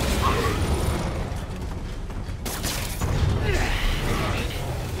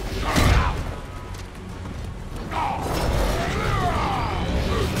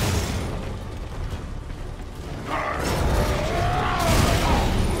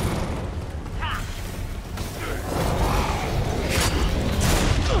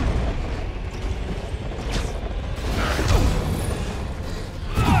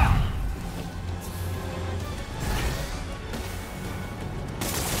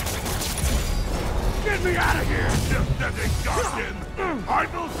 Get me out of here! Just as it got him, I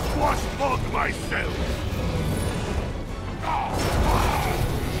will squash both myself!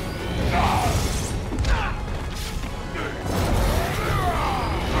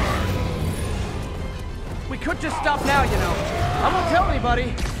 We could just stop now, you know. I won't tell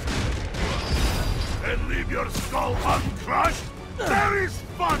anybody. And leave your skull uncrushed? There is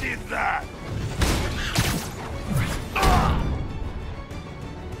fun in that!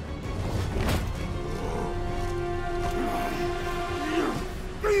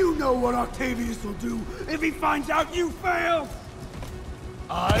 Do you know what Octavius will do if he finds out you failed?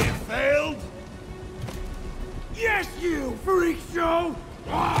 I failed? Yes, you, freak show!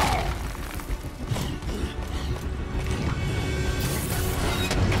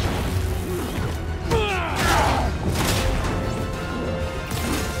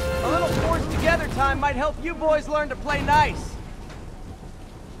 A little forged together time might help you boys learn to play nice.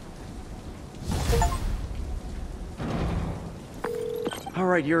 All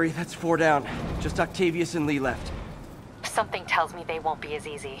right, Yuri, that's 4 down. Just Octavius and Lee left. Something tells me they won't be as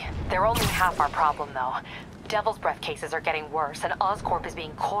easy. They're only half our problem, though. Devil's Breath cases are getting worse, and Oscorp is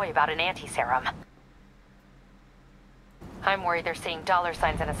being coy about an anti-serum. I'm worried they're seeing dollar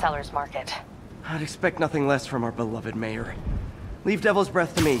signs in a seller's market. I'd expect nothing less from our beloved mayor. Leave Devil's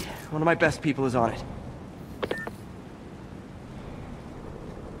Breath to me. One of my best people is on it.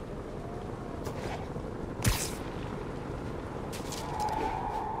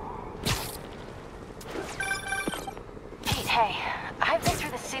 Hey, I've been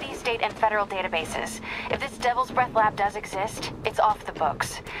through the city, state, and federal databases. If this Devil's Breath lab does exist, it's off the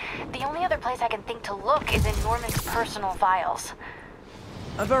books. The only other place I can think to look is in Norman's personal files.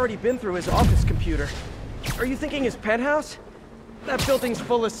 I've already been through his office computer. Are you thinking his penthouse? That building's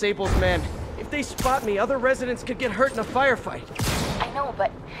full of Sable's men. If they spot me, other residents could get hurt in a firefight. I know,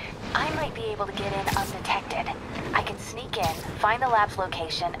 but I might be able to get in undetected. I can sneak in, find the lab's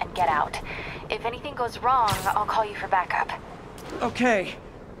location, and get out. If anything goes wrong, I'll call you for backup. Okay.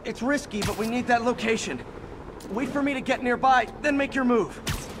 It's risky, but we need that location. Wait for me to get nearby, then make your move.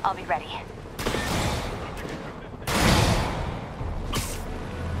 I'll be ready.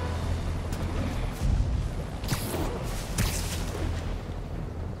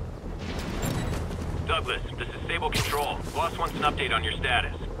 Douglas, this is Sable Control. Boss wants an update on your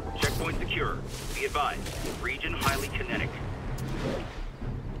status. Checkpoint secure. Be advised. Region highly kinetic.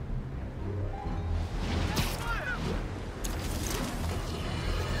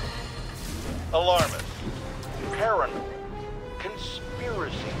 Alarmist, paranoid,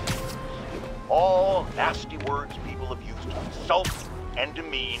 conspiracy theories. All nasty words people have used to insult and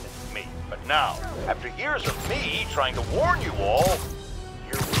demean me. But now, after years of me trying to warn you all,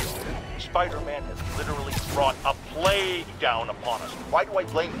 here we are. Spider-Man has literally brought a plague down upon us. Why do I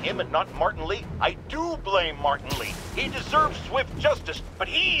blame him and not Martin Lee? I do blame Martin Lee. He deserves swift justice, but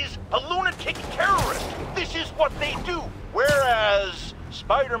he's a lunatic terrorist. This is what they do. Whereas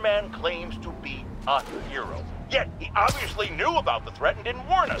Spider-Man claims to be a hero. Yet, he obviously knew about the threat and didn't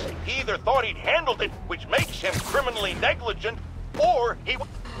warn us. He either thought he'd handled it, which makes him criminally negligent, or he...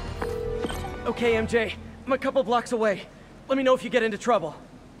 Okay, MJ. I'm a couple blocks away. Let me know if you get into trouble.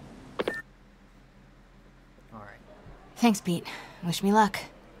 Thanks, Pete. Wish me luck.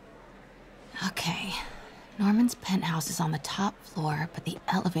 Okay. Norman's penthouse is on the top floor, but the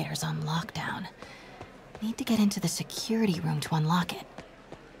elevator's on lockdown. Need to get into the security room to unlock it.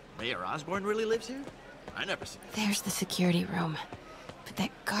 Mayor Osborn really lives here? I never seen it. There's the security room. But that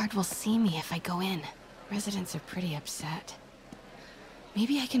guard will see me if I go in. Residents are pretty upset.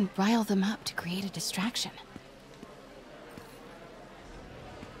 Maybe I can rile them up to create a distraction.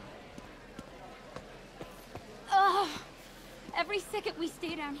 Ugh! Every second we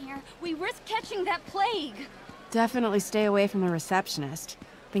stay down here, we risk catching that plague. Definitely stay away from the receptionist.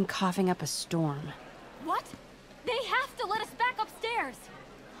 Been coughing up a storm. What? They have to let us back upstairs.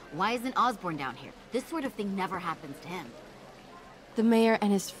 Why isn't Osborn down here? This sort of thing never happens to him. The mayor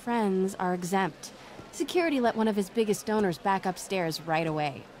and his friends are exempt. Security let one of his biggest donors back upstairs right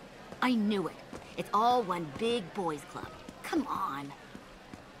away. I knew it. It's all one big boys club. Come on.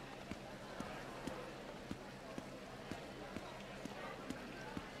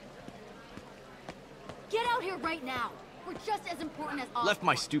 Get out here right now. We're just as important as all. Left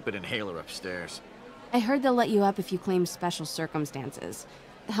my stupid inhaler upstairs. I heard they'll let you up if you claim special circumstances.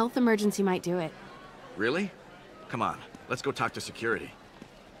 A health emergency might do it. Really? Come on, let's go talk to security.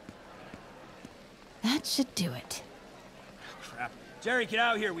 That should do it. Crap. Jerry, get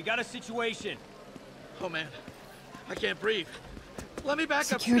out here. We got a situation. Oh man, I can't breathe. Let me back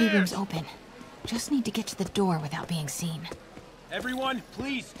Security upstairs. room's open. Just need to get to the door without being seen. Everyone,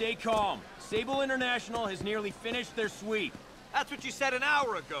 please stay calm. Sable International has nearly finished their sweep. That's what you said an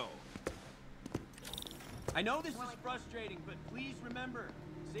hour ago. I know this is frustrating, but please remember,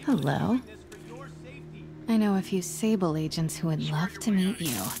 Hello. this for your safety. I know a few Sable agents who would love to meet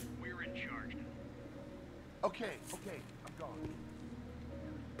you. We're in charge. Okay, I'm gone.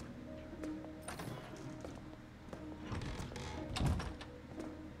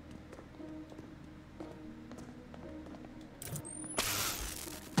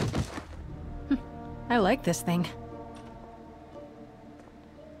 I like this thing.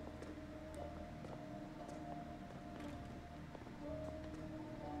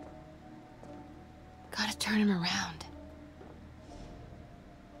 Gotta turn him around.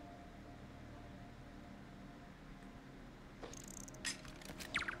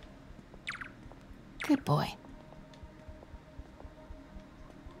 Good boy.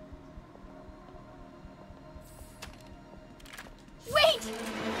 Wait!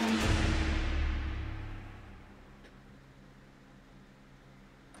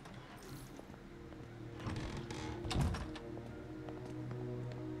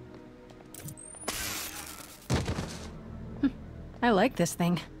 I like this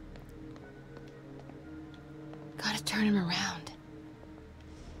thing. Gotta turn him around.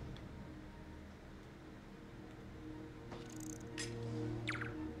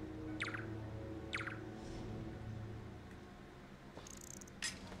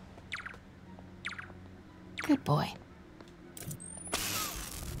 Good boy.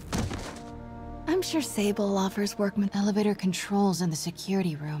 I'm sure Sable offers workman elevator controls in the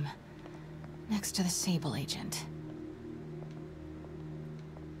security room, next to the Sable agent.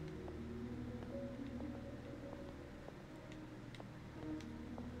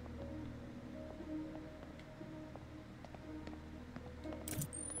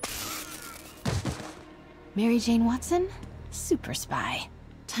 Mary Jane Watson? Super spy.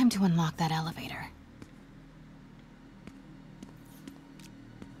 Time to unlock that elevator.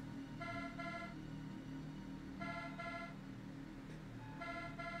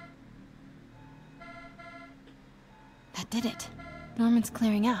 That did it. Norman's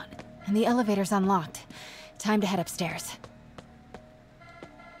clearing out, and the elevator's unlocked. Time to head upstairs.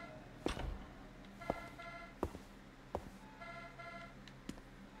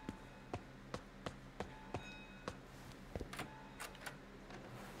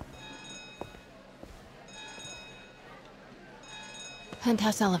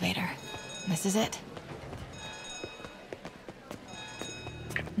 Penthouse elevator. This is it.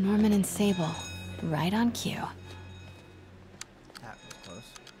 Norman and Sable. Right on cue. That was close.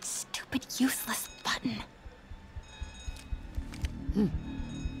 Stupid, useless button.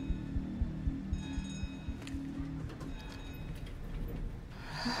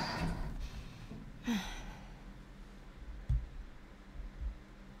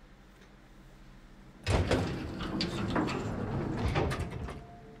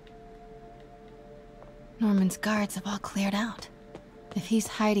 Norman's guards have all cleared out. If he's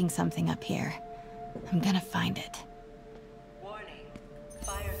hiding something up here, I'm gonna find it. Warning.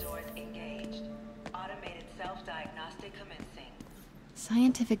 Fire doors engaged. Automated self-diagnostic commencing.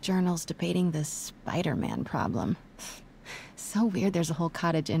 Scientific journals debating the Spiderman problem. So weird there's a whole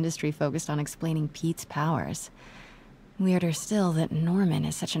cottage industry focused on explaining Pete's powers. Weirder still that Norman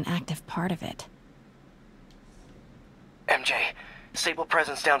is such an active part of it. MJ, Sable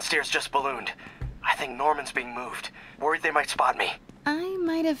presence downstairs just ballooned. I think Norman's being moved. Worried they might spot me. I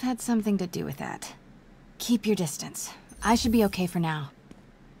might have had something to do with that. Keep your distance. I should be okay for now.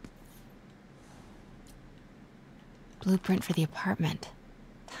 Blueprint for the apartment.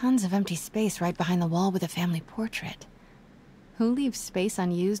 Tons of empty space right behind the wall with a family portrait. Who leaves space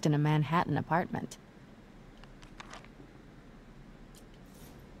unused in a Manhattan apartment?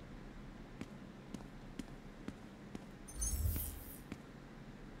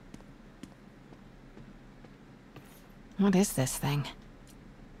 What is this thing?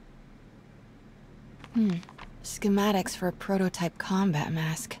 Schematics for a prototype combat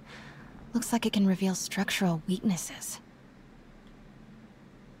mask. Looks like it can reveal structural weaknesses.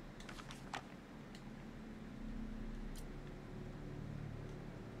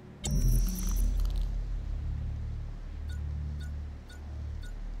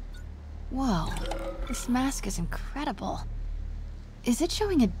 Whoa, this mask is incredible. Is it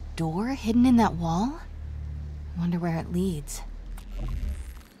showing a door hidden in that wall? Wonder where it leads.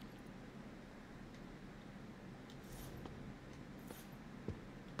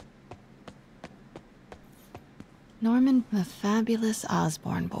 Norman, the fabulous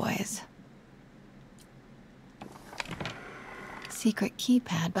Osborn boys. Secret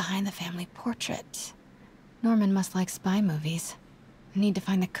keypad behind the family portrait. Norman must like spy movies. I need to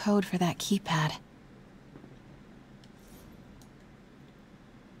find the code for that keypad.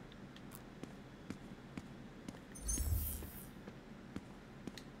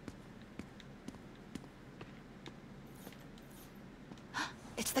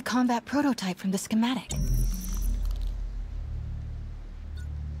 It's the combat prototype from the schematic.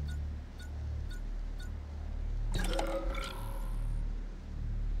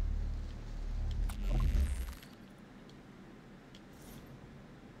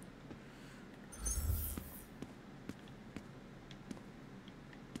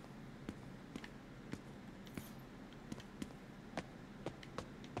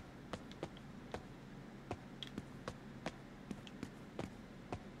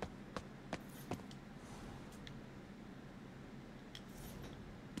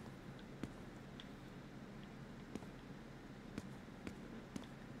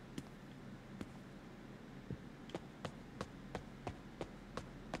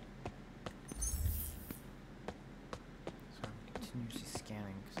 Continuously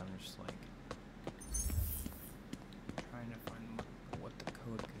scanning because I'm just like trying to find what the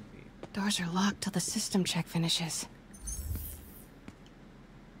code could be. Doors are locked till the system check finishes.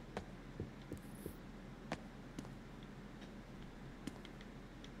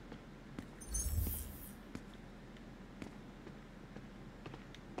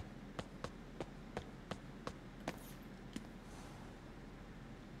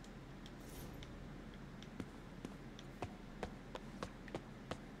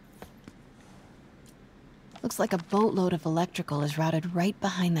 Looks like a boatload of electrical is routed right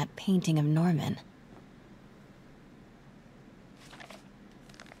behind that painting of Norman.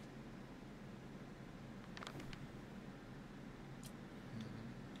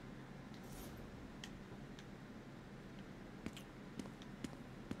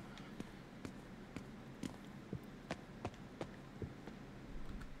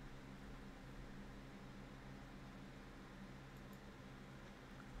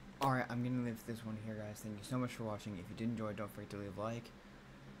 Alright, I'm gonna leave this one here, guys. Thank you so much for watching. If you did enjoy, don't forget to leave a like.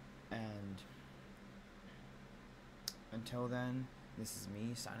 And until then, this is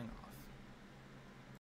me signing off.